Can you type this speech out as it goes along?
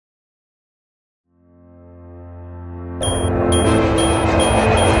Hey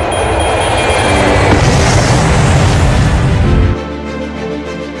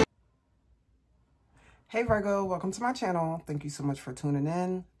Virgo, welcome to my channel. Thank you so much for tuning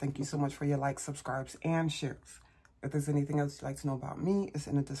in. Thank you so much for your likes, subscribes, and shares. If there's anything else you'd like to know about me, it's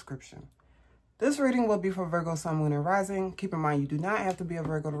in the description. This reading will be for Virgo, Sun, Moon, and Rising. Keep in mind, you do not have to be a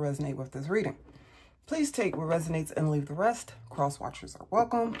Virgo to resonate with this reading. Please take what resonates and leave the rest. Cross watchers are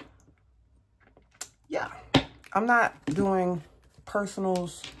welcome. Yeah, I'm not doing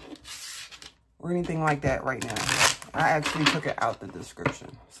personals or anything like that right now. I actually took it out the description,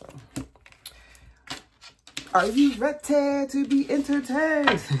 so... Are you ready to be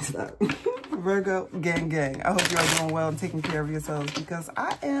entertained? Virgo, gang, gang. I hope you are doing well and taking care of yourselves because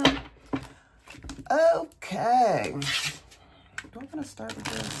I am okay. Do I want to start with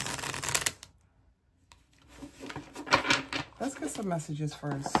this? Let's get some messages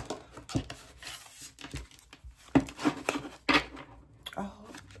first. Oh.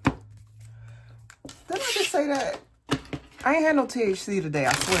 Didn't I just say that? I ain't had no THC today,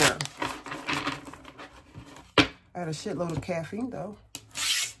 I swear. I had a shitload of caffeine, though.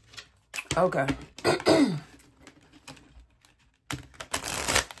 Okay.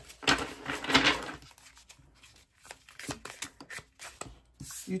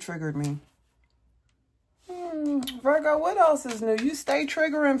 You triggered me. Virgo, what else is new? You stay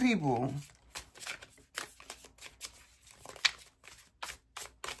triggering people.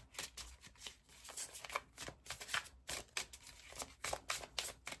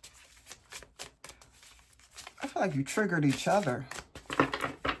 Like you triggered each other.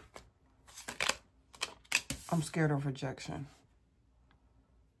 I'm scared of rejection.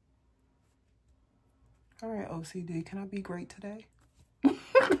 All right, OCD, can I be great today?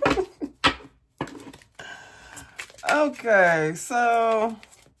 Okay, so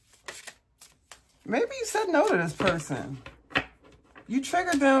maybe you said no to this person. You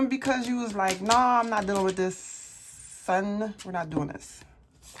triggered them because you was like, nah, I'm not dealing with this, son. We're not doing this.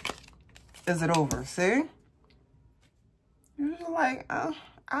 Is it over? See? You're just like, I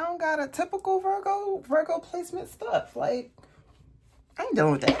don't got a typical Virgo placement stuff. Like, I ain't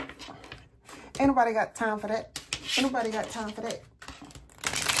dealing with that. Ain't nobody got time for that. Ain't nobody got time for that.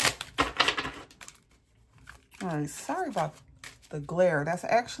 All right, sorry about the glare. That's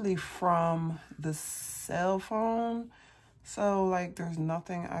actually from the cell phone. So, like, there's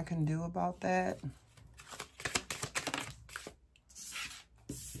nothing I can do about that.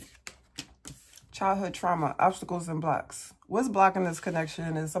 Childhood trauma, obstacles and blocks. What's blocking this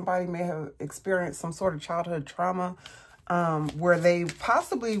connection is somebody may have experienced some sort of childhood trauma where they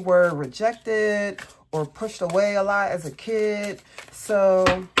possibly were rejected or pushed away a lot as a kid.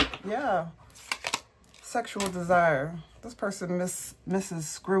 So, yeah. Sexual desire. This person misses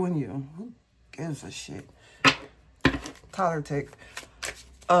screwing you. Who gives a shit? Collar tick.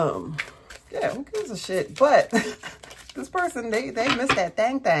 Yeah, who gives a shit? But this person, they miss that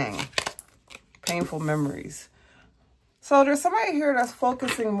thing. Painful memories. So there's somebody here that's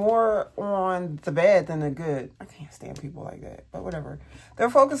focusing more on the bad than the good. I can't stand people like that, but whatever. They're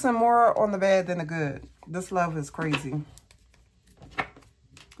focusing more on the bad than the good. This love is crazy.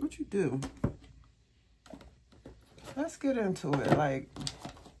 What you do? Let's get into it. Like,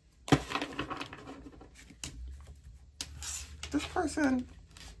 this person,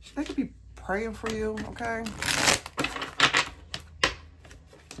 they could be praying for you, okay?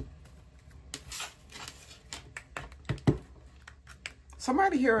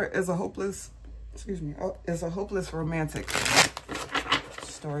 Somebody here is a hopeless, is a hopeless romantic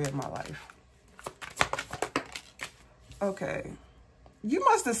story of my life. Okay. You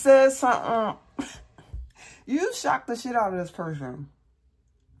must have said something. You shocked the shit out of this person.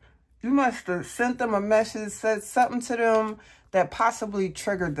 You must have sent them a message, said something to them that possibly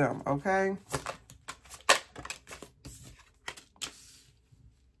triggered them, okay?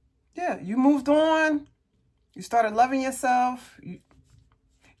 Yeah, you moved on. You started loving yourself.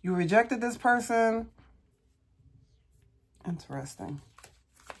 You rejected this person. Interesting.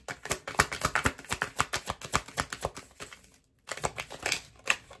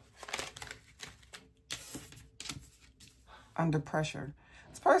 Under pressure.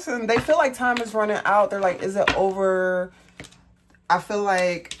 This person, they feel like time is running out. They're like, is it over? I feel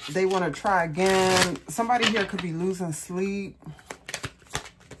like they want to try again. Somebody here could be losing sleep.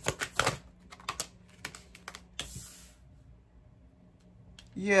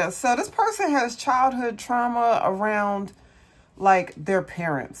 Yeah, so this person has childhood trauma around, like, their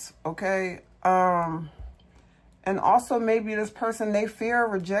parents, okay? And also maybe this person, they fear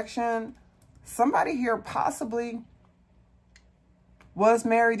rejection. Somebody here possibly was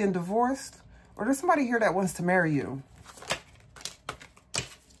married and divorced, or there's somebody here that wants to marry you.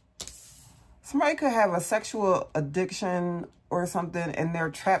 Somebody could have a sexual addiction or something and they're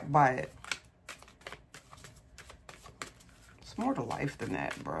trapped by it. It's more to life than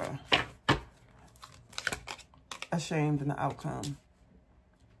that, bruh. Ashamed in the outcome.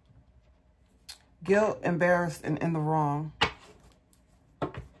 Guilt, embarrassed, and in the wrong.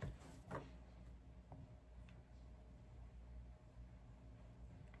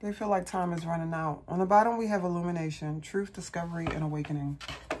 They feel like time is running out. On the bottom, we have illumination, truth, discovery, and awakening.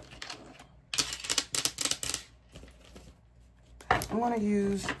 I'm going to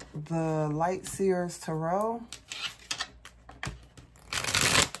use the Light Seers Tarot.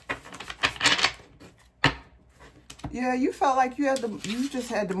 Yeah, you felt like you just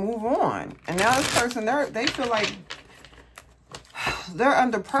had to move on. And now this person, they feel like they're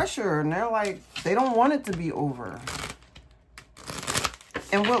under pressure and they're like, they don't want it to be over.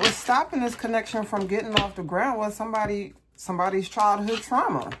 And what was stopping this connection from getting off the ground was somebody's childhood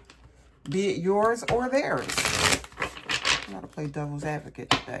trauma, be it yours or theirs. I'm going to play devil's advocate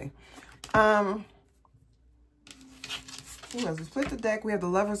today. Let's split the deck. We have the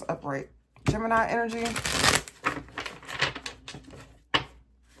Lovers upright. Gemini energy.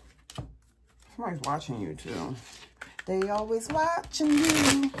 Somebody's watching you too. They always watching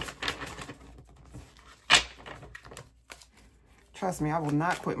you. Trust me, I will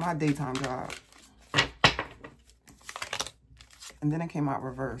not quit my daytime job. And then it came out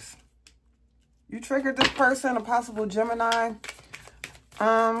reverse. You triggered this person, a possible Gemini.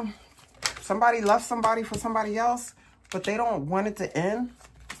 Somebody left somebody for somebody else, but they don't want it to end.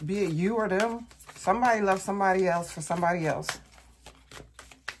 Be it you or them. Somebody left somebody else for somebody else.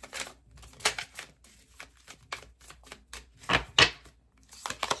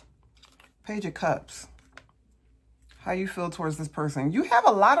 Page of Cups. How you feel towards this person. You have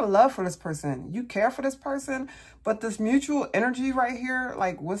a lot of love for this person. You care for this person, but this mutual energy right here,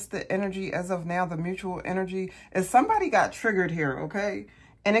 like what's the energy as of now? The mutual energy is somebody got triggered here, okay?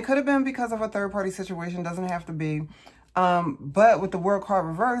 And it could have been because of a third-party situation. Doesn't have to be. But with the World card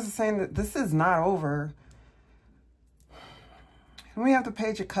reverse, it's saying that this is not over. And we have the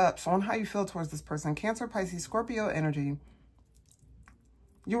Page of Cups on how you feel towards this person. Cancer, Pisces, Scorpio energy.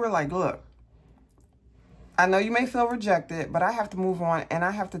 You were like, look, I know you may feel rejected, but I have to move on and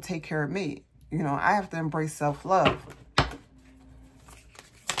I have to take care of me. You know, I have to embrace self-love.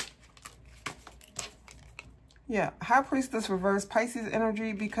 Yeah, High Priestess reverse, Pisces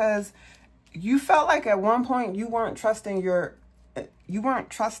energy, because you felt like at one point you weren't trusting your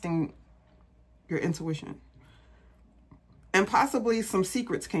intuition. And possibly some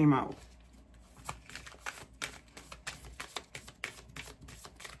secrets came out.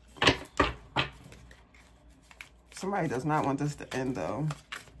 Somebody does not want this to end, though.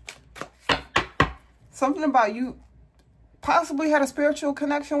 Something about you possibly had a spiritual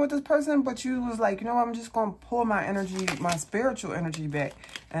connection with this person, but you was like, you know what, I'm just going to pull my energy, my spiritual energy back.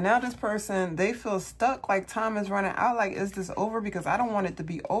 And now this person, they feel stuck, like time is running out. Like, is this over? Because I don't want it to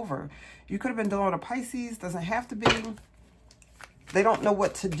be over. You could have been dealing with a Pisces. Doesn't have to be. They don't know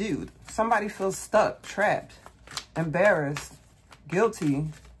what to do. Somebody feels stuck, trapped, embarrassed, guilty.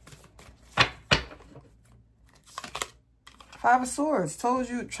 Five of Swords. Told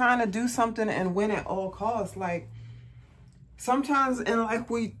you, trying to do something and win at all costs. Like, sometimes in life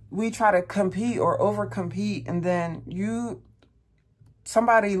we try to compete or over-compete, and then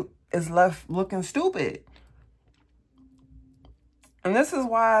somebody is left looking stupid. And this is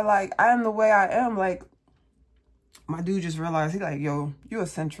why, like, I am the way I am. Like, my dude just realized, he's like, yo, you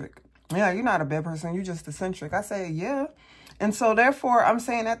eccentric. Yeah, you're not a bad person. You just eccentric. I say, yeah. And so, therefore, I'm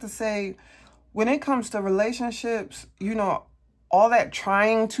saying that to say, when it comes to relationships, you know, all that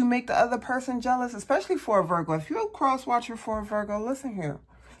trying to make the other person jealous, especially for a Virgo. If you're a cross-watcher for a Virgo, listen here.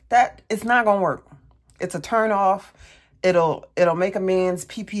 That it's not going to work. It's a turn off. It'll make a man's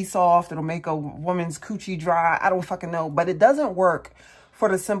pee-pee soft. It'll make a woman's coochie dry. I don't fucking know. But it doesn't work for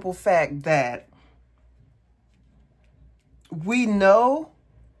the simple fact that we know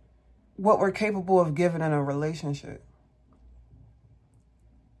what we're capable of giving in a relationship.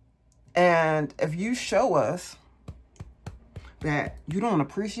 And if you show us that you don't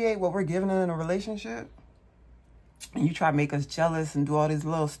appreciate what we're giving in a relationship, and you try to make us jealous and do all these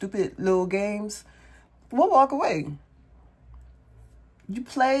little stupid little games, we'll walk away. You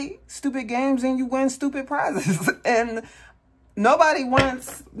play stupid games and you win stupid prizes. And nobody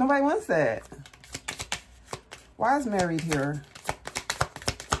wants that. Why is married here?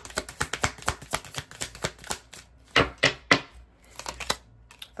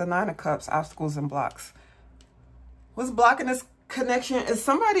 The Nine of Cups, obstacles and blocks. What's blocking this connection is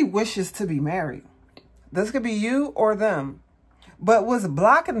somebody wishes to be married. This could be you or them. But what's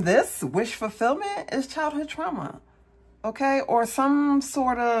blocking this wish fulfillment is childhood trauma, okay? Or some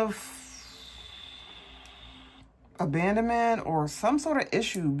sort of abandonment or some sort of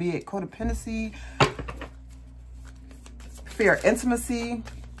issue, be it codependency, fear of intimacy.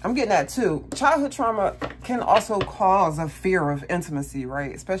 I'm getting that too. Childhood trauma can also cause a fear of intimacy,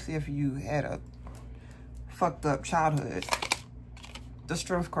 right? Especially if you had a fucked up childhood. The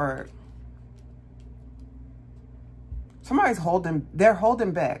Strength card. Somebody's they're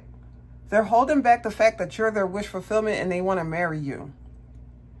holding back. They're holding back the fact that you're their wish fulfillment and they want to marry you.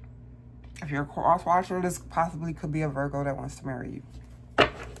 If you're a cross watcher, this possibly could be a Virgo that wants to marry you.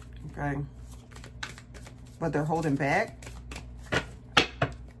 Okay. But they're holding back.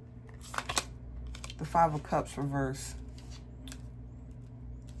 The Five of Cups reverse.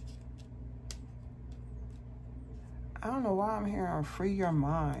 I don't know why I'm hearing free your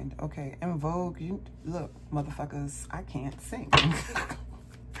mind. Okay, in Vogue, you look, motherfuckers, I can't sing.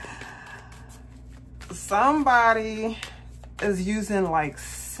 Somebody is using like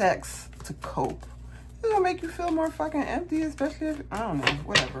sex to cope. It's gonna make you feel more fucking empty, especially if, I don't know,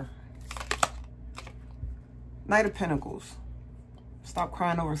 whatever. Knight of Pentacles. Stop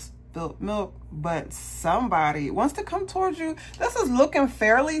crying over spilt milk, but somebody wants to come towards you. This is looking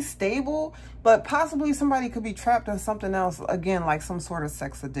fairly stable, but possibly somebody could be trapped in something else, again, like some sort of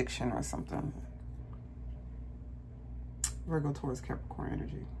sex addiction or something. Virgo, Taurus, Capricorn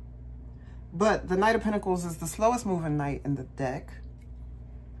energy. But the Knight of Pentacles is the slowest moving knight in the deck.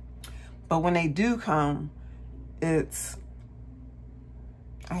 But when they do come, it's,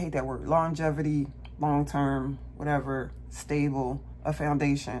 I hate that word, longevity, long-term, whatever, stable, a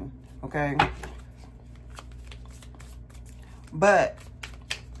foundation, okay? But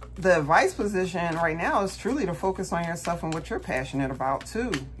the advice position right now is truly to focus on yourself and what you're passionate about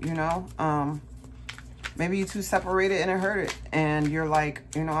too, you know? Maybe you two separated and it hurt it. And you're like,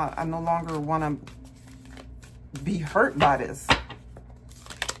 you know, I no longer want to be hurt by this.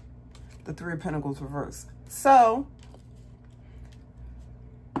 The Three of Pentacles reverse. So,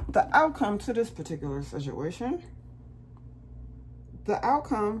 the outcome to this particular situation, the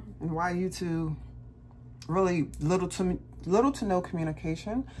outcome and why you two really little to no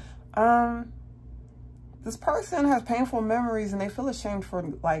communication. This person has painful memories and they feel ashamed for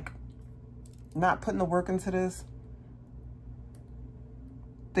like not putting the work into this.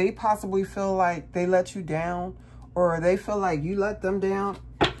 They possibly feel like they let you down, or they feel like you let them down.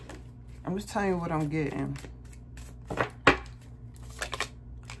 I'm just telling you what I'm getting.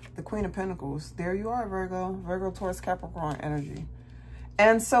 The Queen of Pentacles. There you are, Virgo. Virgo, Taurus, Capricorn energy.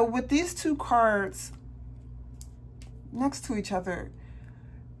 And so with these two cards next to each other,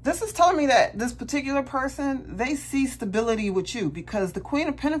 this is telling me that this particular person, they see stability with you, because the Queen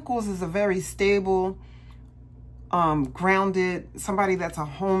of Pentacles is a very stable, grounded, somebody that's a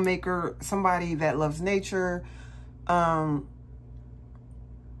homemaker, somebody that loves nature, somebody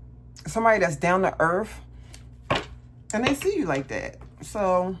that's down to earth, and they see you like that.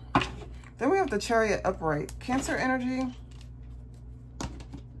 So then we have the Chariot upright. Cancer energy.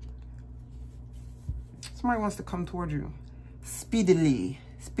 Somebody wants to come toward you speedily.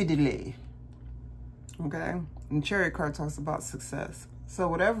 Okay, and Chariot card talks about success. So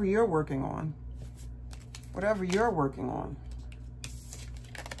whatever you're working on,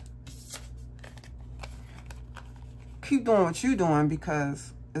 keep doing what you're doing,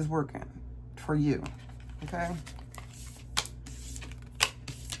 because it's working for you. Okay,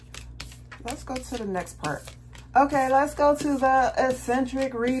 let's go to the next part. Okay, let's go to the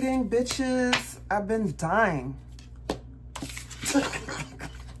eccentric reading, bitches. I've been dying.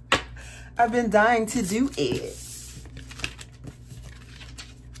 I've been dying to do it.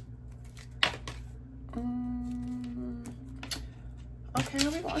 Okay,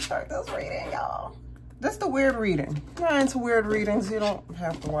 we're going to start this reading, y'all. This is the weird reading. I'm not into weird readings. You don't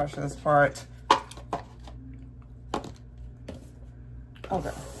have to watch this part.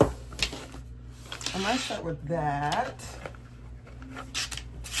 Okay. I might start with that.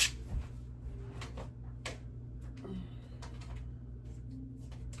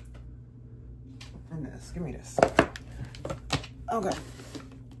 And this. Give me this. Okay.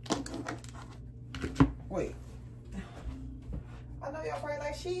 Wait. I know y'all probably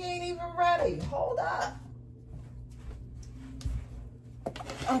like, she ain't even ready. Hold up.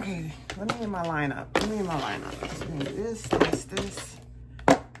 Okay. Let me in my lineup. Let's do this.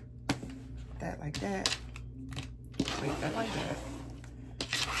 That like that. Wait, that like that.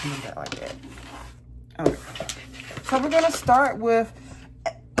 And then that like that. Okay. So we're going to start with,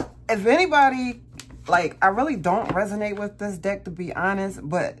 if anybody, like, I really don't resonate with this deck, to be honest,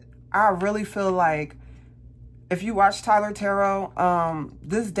 but I really feel like if you watch Tyler Tarot,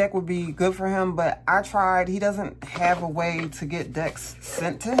 this deck would be good for him, but I tried. He doesn't have a way to get decks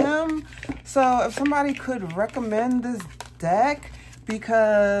sent to him. So if somebody could recommend this deck,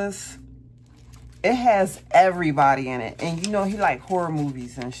 because it has everybody in it. And you know, he like horror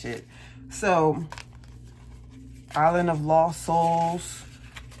movies and shit. So, Island of Lost Souls,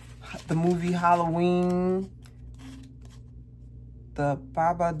 the movie Halloween, the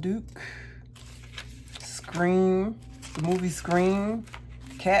Babadook, Scream, the movie Scream,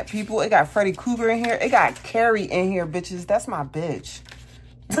 Cat People. It got Freddy Krueger in here. It got Carrie in here, bitches. That's my bitch.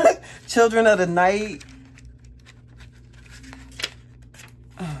 Children of the Night,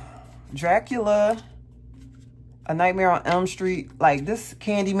 Dracula, A Nightmare on Elm Street, like this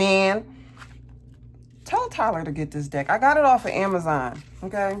Candyman. Tell Tyler to get this deck. I got it off of Amazon,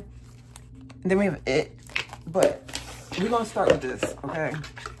 okay? And then we have it, but we're gonna start with this, okay?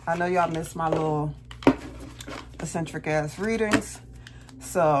 I know y'all missed my little eccentric ass readings,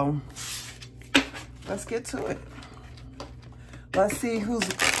 so let's get to it. Let's see who's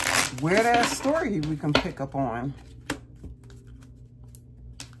weird ass story we can pick up on.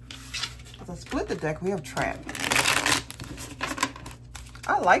 Let's split the deck. We have Trap.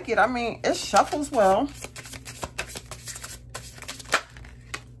 I like it. I mean, it shuffles well.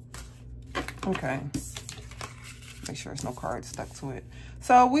 Okay. Make sure there's no cards stuck to it.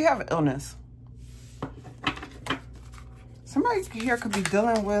 So we have illness. Somebody here could be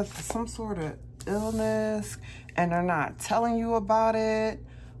dealing with some sort of illness and they're not telling you about it.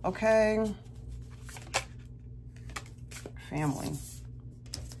 Okay. Family.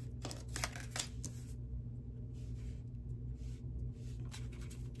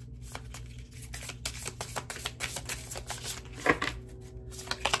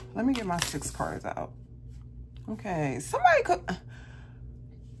 Let me get my 6 cards out. Okay, somebody could,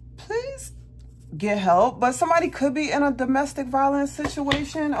 please get help, but somebody could be in a domestic violence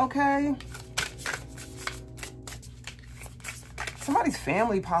situation, okay? Somebody's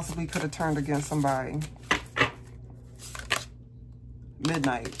family possibly could have turned against somebody.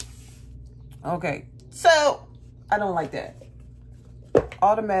 Midnight. Okay, so I don't like that.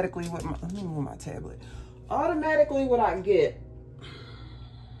 Automatically with my, let me move my tablet. Automatically what I get,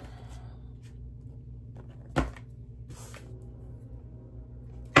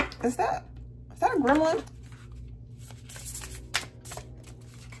 Is that a gremlin?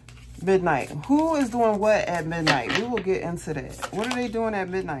 Midnight. Who is doing what at midnight? We will get into that. What are they doing at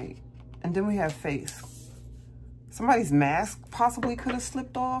midnight? And then we have face. Somebody's mask possibly could have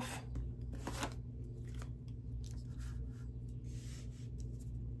slipped off.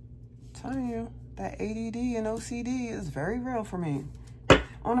 I'm telling you, that ADD and OCD is very real for me.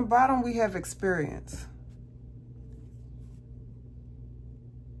 On the bottom, we have experience.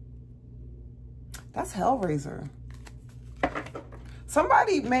 That's Hellraiser.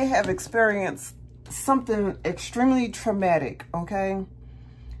 Somebody may have experienced something extremely traumatic, okay?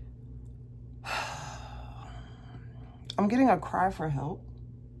 I'm getting a cry for help.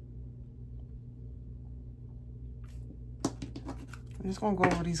 I'm just gonna go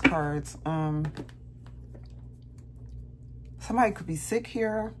over these cards. Somebody could be sick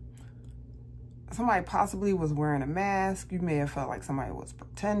here. Somebody possibly was wearing a mask. You may have felt like somebody was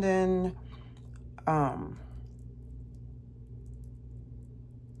pretending.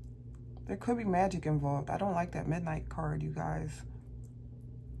 There could be magic involved. I don't like that midnight card, you guys.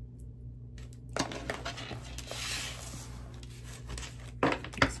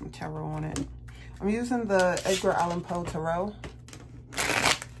 Get some tarot on it. I'm using the Edgar Allan Poe Tarot.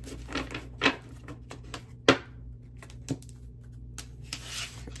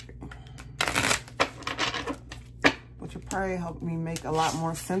 Which will probably help me make a lot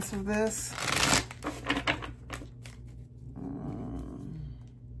more sense of this.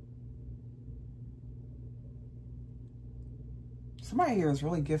 Somebody here is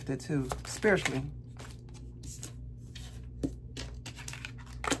really gifted too, spiritually.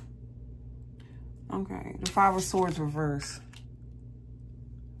 Okay, the 5 of Swords reverse.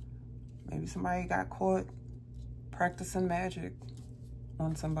 Maybe somebody got caught practicing magic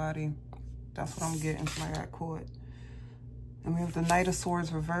on somebody. That's what I'm getting. Somebody got caught. And we have the Knight of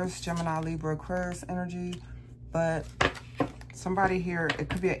Swords reverse, Gemini, Libra, Aquarius energy. But somebody here, it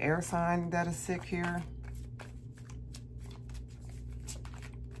could be an air sign that is sick here.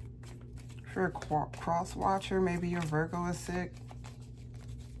 If you're a cross watcher, maybe your Virgo is sick.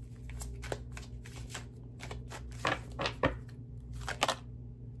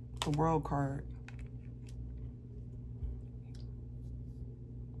 The World card.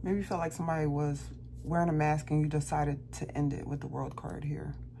 Maybe you felt like somebody was wearing a mask and you decided to end it with the World card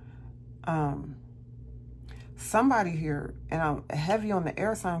here. somebody here, and I'm heavy on the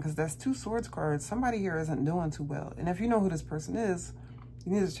air sign because that's 2 swords cards. Somebody here isn't doing too well. And if you know who this person is,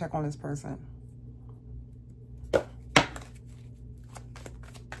 you need to check on this person.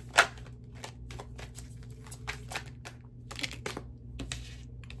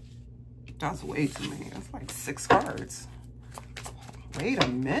 That's way too many. That's like 6 cards. Wait a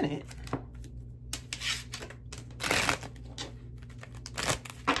minute.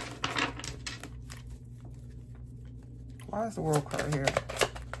 Why is the World card here?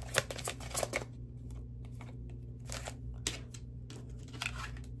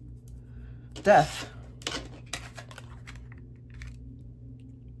 Death.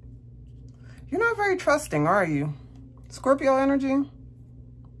 You're not very trusting, are you? Scorpio energy?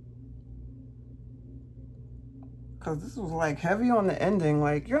 Because this was like heavy on the ending.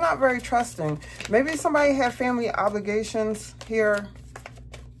 Like, you're not very trusting. Maybe somebody had family obligations here.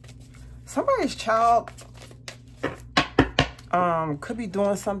 Somebody's child could be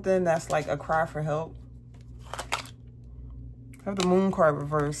doing something that's like a cry for help. I have the Moon card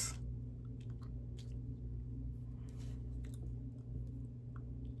reverse.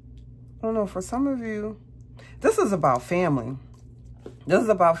 I don't know, for some of you, this is about family. This is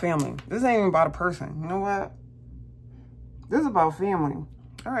about family. This ain't even about a person. You know what? This is about family.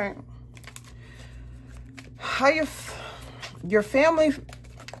 All right. How your family,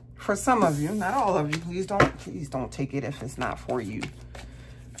 for some of you, not all of you, please don't take it if it's not for you.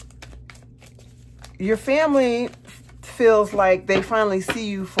 Your family feels like they finally see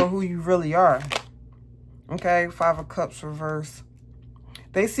you for who you really are. Okay, 5 of Cups reverse.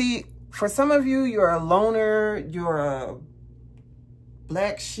 They see, for some of you, you're a loner, you're a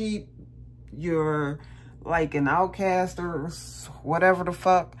black sheep, you're like an outcast or whatever the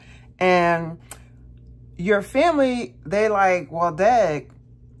fuck. And your family, they like, well, Dad,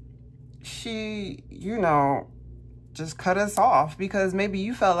 she, you know, just cut us off because maybe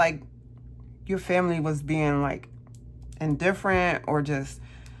you felt like your family was being like indifferent or just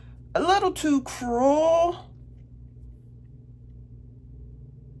a little too cruel.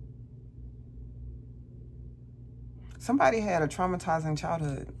 Somebody had a traumatizing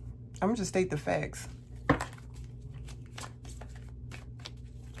childhood. I'm gonna just state the facts.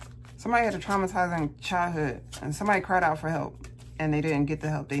 Somebody had a traumatizing childhood and somebody cried out for help and they didn't get the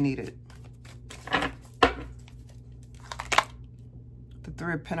help they needed. The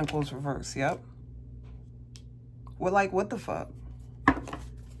 3 of Pentacles reverse, yep. Well, like, what the fuck?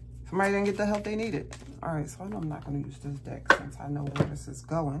 Somebody didn't get the help they needed. All right, so I know I'm not going to use this deck since I know where this is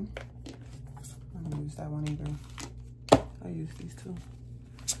going. I'm not going to use that one either. I'll use these 2.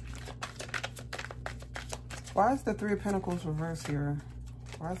 Why is the 3 of Pentacles reverse here?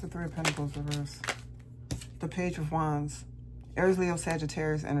 Why is the 3 of Pentacles reverse? The Page of Wands. Aries, Leo,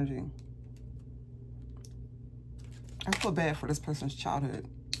 Sagittarius energy. I feel bad for this person's childhood.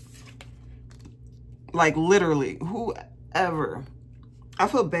 Like, literally, whoever. I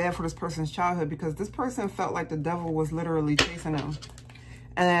feel bad for this person's childhood because this person felt like the devil was literally chasing them.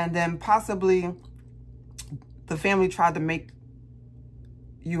 And then possibly the family tried to make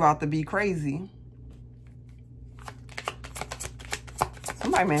you out to be crazy.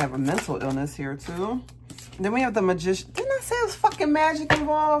 Somebody may have a mental illness here too. Then we have the Magician. Didn't I say it was fucking magic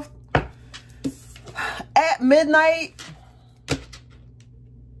involved? At midnight.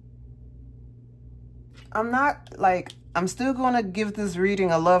 I'm not like, I'm still going to give this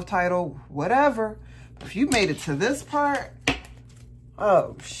reading a love title, whatever. If you made it to this part,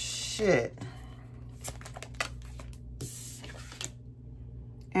 oh shit.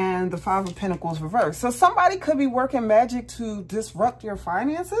 And the 5 of Pentacles reverse. So somebody could be working magic to disrupt your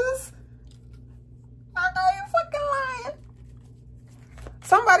finances. I know you're fucking lying.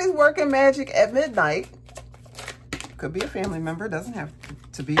 Somebody's working magic at midnight. Could be a family member. Doesn't have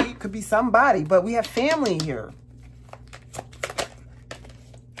to be. Could be somebody. But we have family here.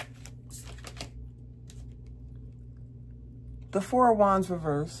 The 4 of Wands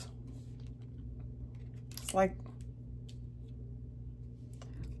reverse. It's like,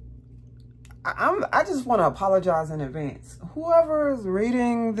 I just want to apologize in advance. Whoever is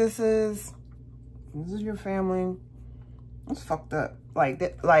reading this is your family. It's fucked up. Like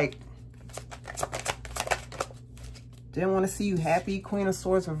that. Like, didn't want to see you happy. Queen of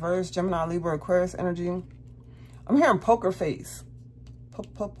Swords reverse. Gemini, Libra, Aquarius energy. I'm hearing poker face.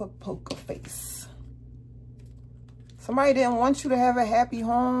 Poker face. Somebody didn't want you to have a happy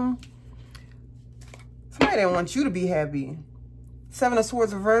home. Somebody didn't want you to be happy. 7 of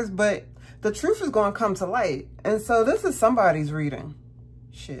Swords reverse, but the truth is going to come to light. And so this is somebody's reading.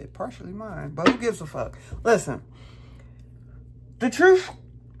 Shit, partially mine. But who gives a fuck? Listen. The truth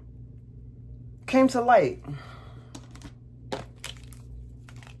came to light.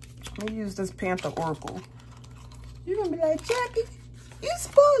 Let me use this Panther Oracle. You're going to be like, Jackie, you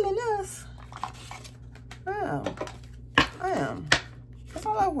spoiling us. I am. Because I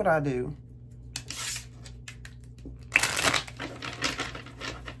love what I do.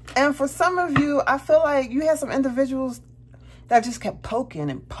 And for some of you, I feel like you had some individuals that just kept poking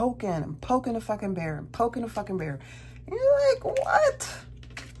and poking and poking the fucking bear and poking the fucking bear. And you're like, what?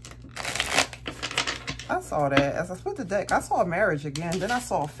 I saw that as I split the deck. I saw marriage again. Then I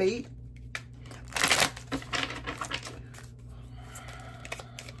saw fate.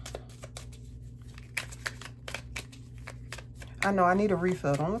 I know I need a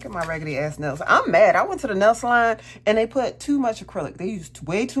refill. Don't look at my raggedy ass nails. I'm mad. I went to the nail salon and they put too much acrylic. They used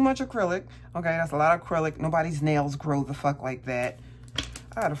way too much acrylic. Okay, that's a lot of acrylic. Nobody's nails grow the fuck like that.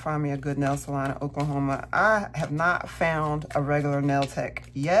 I gotta find me a good nail salon in Oklahoma. I have not found a regular nail tech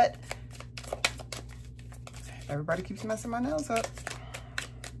yet. Everybody keeps messing my nails up.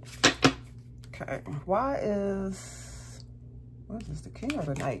 Okay, what is this, the King or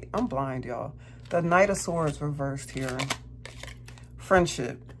the Knight? I'm blind, y'all. The Knight of Swords reversed here.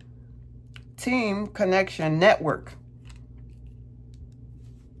 Friendship, team, connection, network.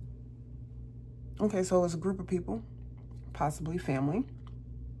 Okay, so it's a group of people, possibly family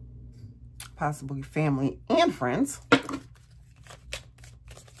and friends.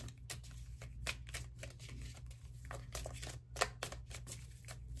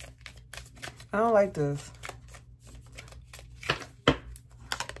 I don't like this.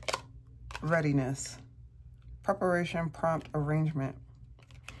 Readiness. Preparation, prompt, arrangement.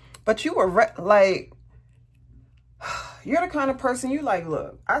 But you were like, you're the kind of person you like,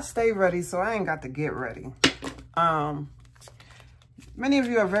 look, I stay ready, so I ain't got to get ready. Many of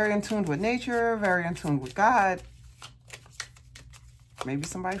you are very in tune with nature, very in tune with God. Maybe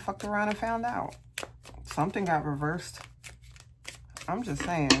somebody fucked around and found out. Something got reversed. I'm just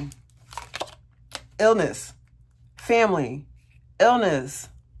saying. Illness, family, illness.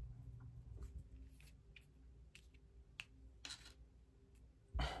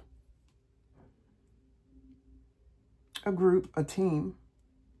 A group, a team,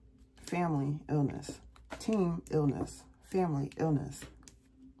 family, illness, team, illness, family, illness.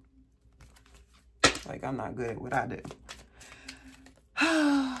 Like, I'm not good at what I do.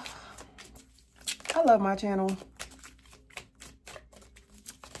 I love my channel.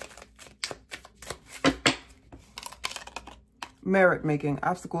 Merit making,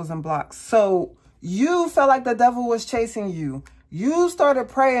 obstacles and blocks. So you felt like the devil was chasing you. You started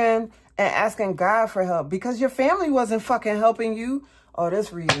praying and asking God for help because your family wasn't fucking helping you. Oh,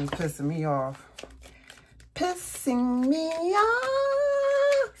 this reading's pissing me off. Pissing me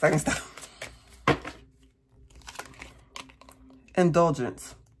off. Second stop.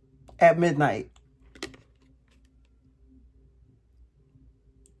 Indulgence at midnight.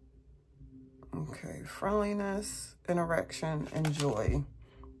 Okay, friendliness, interaction, and joy.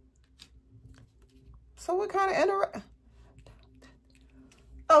 So what kind of interaction?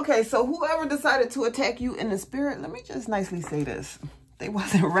 Okay, so whoever decided to attack you in the spirit, let me just nicely say this. They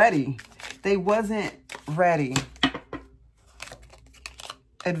wasn't ready. They wasn't ready.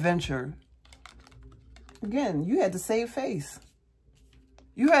 Adventure. Again, you had to save face.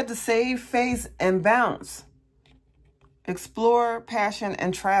 You had to save face and bounce. Explore, passion,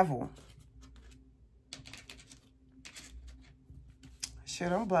 and travel.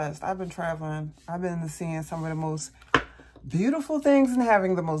 Shit, I'm blessed. I've been traveling. I've been seeing some of the most beautiful things and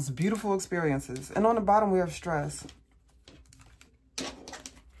having the most beautiful experiences. And on the bottom, we have stress.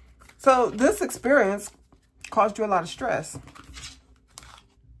 So this experience caused you a lot of stress.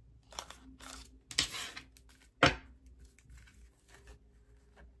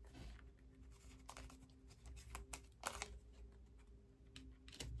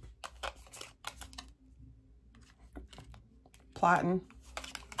 Plotting.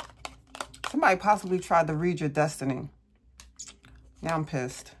 Somebody possibly tried to read your destiny. Now I'm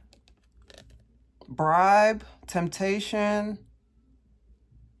pissed. Bribe, temptation,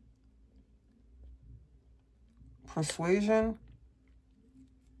 persuasion.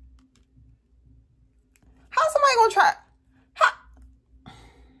 How's somebody gonna try?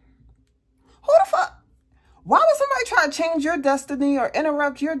 Who the fuck? Why would somebody try to change your destiny or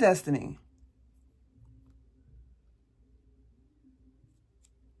interrupt your destiny?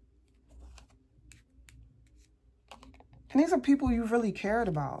 And these are people you really cared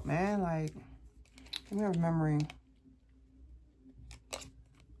about, man. Like, give me a memory.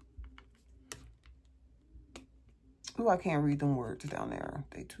 Ooh, I can't read them words down there.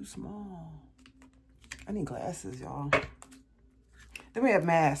 They too small. I need glasses, y'all. Then we have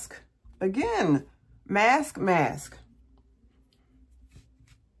mask. Again, mask, mask.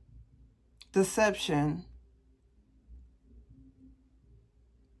 deception,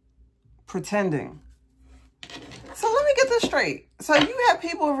 pretending. So let me get this straight. So you have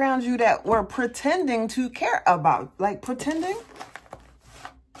people around you that were pretending to care about, like pretending.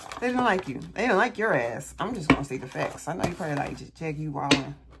 They didn't like you. They didn't like your ass. I'm just going to say the facts. I know you probably like, Jack, you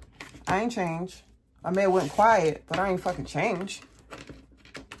wildin'. I ain't changed. I may have went quiet, but I ain't fucking changed.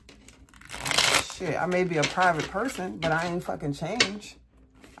 Shit, I may be a private person, but I ain't fucking changed.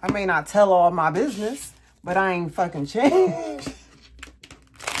 I may not tell all my business, but I ain't fucking changed.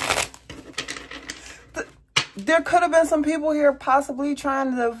 There could have been some people here possibly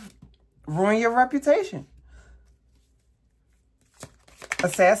trying to ruin your reputation.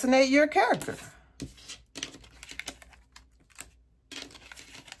 Assassinate your character.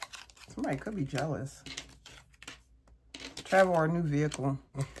 Somebody could be jealous. Travel or a new vehicle.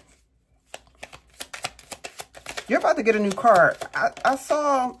 You're about to get a new car. I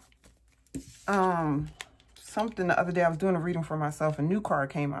saw something the other day. I was doing a reading for myself. A new car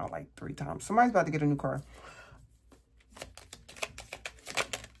came out like 3 times. Somebody's about to get a new car.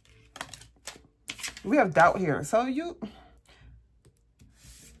 We have doubt here. So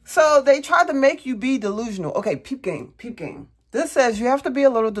they tried to make you be delusional. Okay, peep game, peep game. This says you have to be a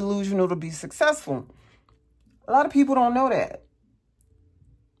little delusional to be successful. A lot of people don't know that.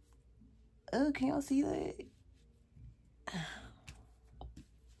 Oh, can y'all see that?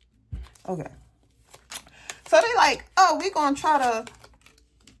 Okay. So they like, oh, we're going to try to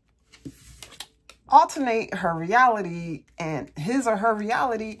alternate her reality and his or her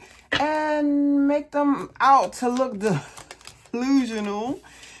reality and make them out to look delusional,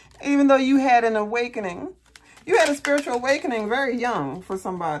 even though you had an awakening. You had a spiritual awakening very young for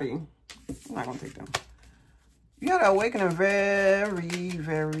somebody. I'm not going to take them. You had an awakening very,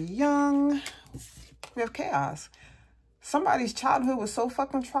 very young. We have chaos. Somebody's childhood was so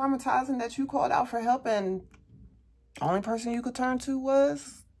fucking traumatizing that you called out for help and the only person you could turn to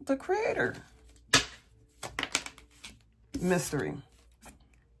was the creator. Mystery.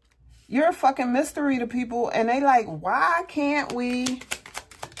 You're a fucking mystery to people and they like, why can't we,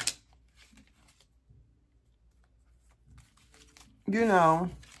 you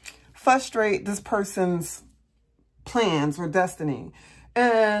know, frustrate this person's plans or destiny?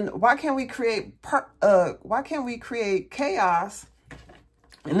 And why can't we create chaos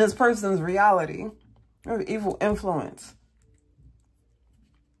in this person's reality or evil influence?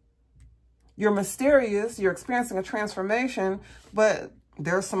 You're mysterious, you're experiencing a transformation, but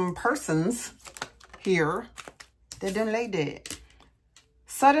there's some persons here that didn't lay dead.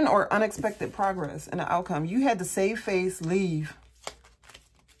 Sudden or unexpected progress in the outcome. You had to save face, leave.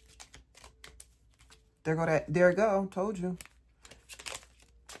 There it go, told you.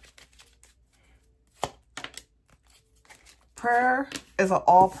 Prayer is an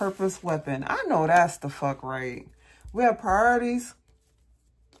all-purpose weapon. I know that's the fuck right. We have priorities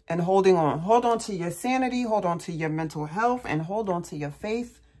and holding on. Hold on to your sanity, hold on to your mental health, and hold on to your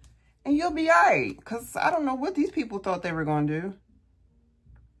faith, and you'll be all right. Because I don't know what these people thought they were going to do.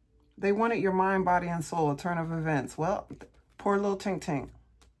 They wanted your mind, body, and soul, a turn of events. Well, poor little tink-tink.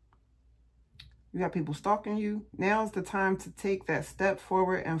 You got people stalking you. Now's the time to take that step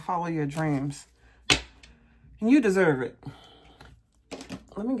forward and follow your dreams. And you deserve it.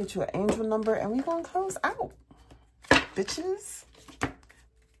 Let me get you an angel number and we're going to close out. Bitches.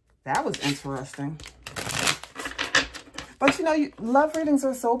 That was interesting. But you know, love readings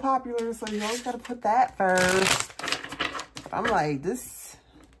are so popular, so you always got to put that first. I'm like, this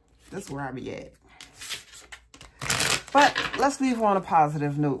is where I be at. But let's leave on a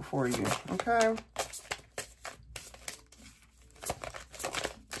positive note for you, okay?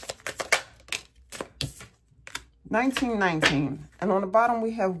 $19.19, and on the bottom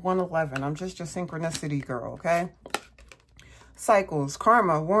we have 111. I'm just your synchronicity girl, okay? Cycles,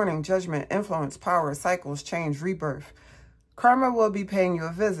 karma, warning, judgment, influence, power, cycles, change, rebirth. Karma will be paying you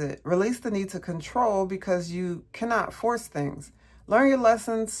a visit. Release the need to control because you cannot force things. Learn your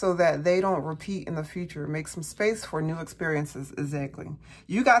lessons so that they don't repeat in the future. Make some space for new experiences. Exactly.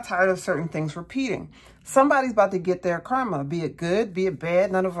 You got tired of certain things repeating. Somebody's about to get their karma, be it good, be it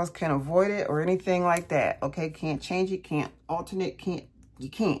bad. None of us can avoid it or anything like that. Okay, can't change it, can't alternate, you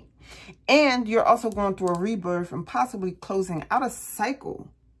can't. And you're also going through a rebirth and possibly closing out a cycle.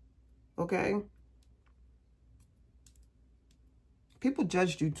 Okay? People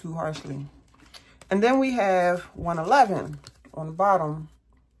judged you too harshly. And then we have 111 on the bottom.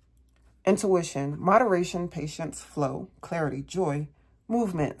 Intuition, moderation, patience, flow, clarity, joy,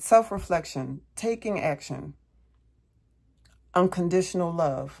 movement, self-reflection, taking action, unconditional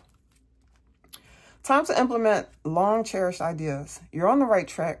love. Time to implement long cherished ideas. You're on the right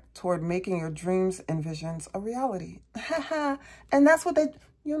track toward making your dreams and visions a reality. And that's what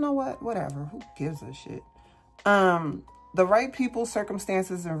you know what? Whatever. Who gives a shit? The right people,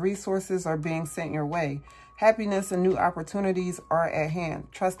 circumstances, and resources are being sent your way. Happiness and new opportunities are at hand.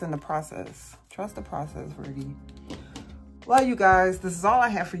 Trust in the process. Trust the process, Virgo. Love you guys. This is all I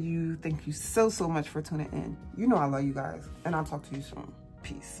have for you. Thank you so much for tuning in. You know I love you guys. And I'll talk to you soon.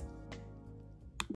 Peace.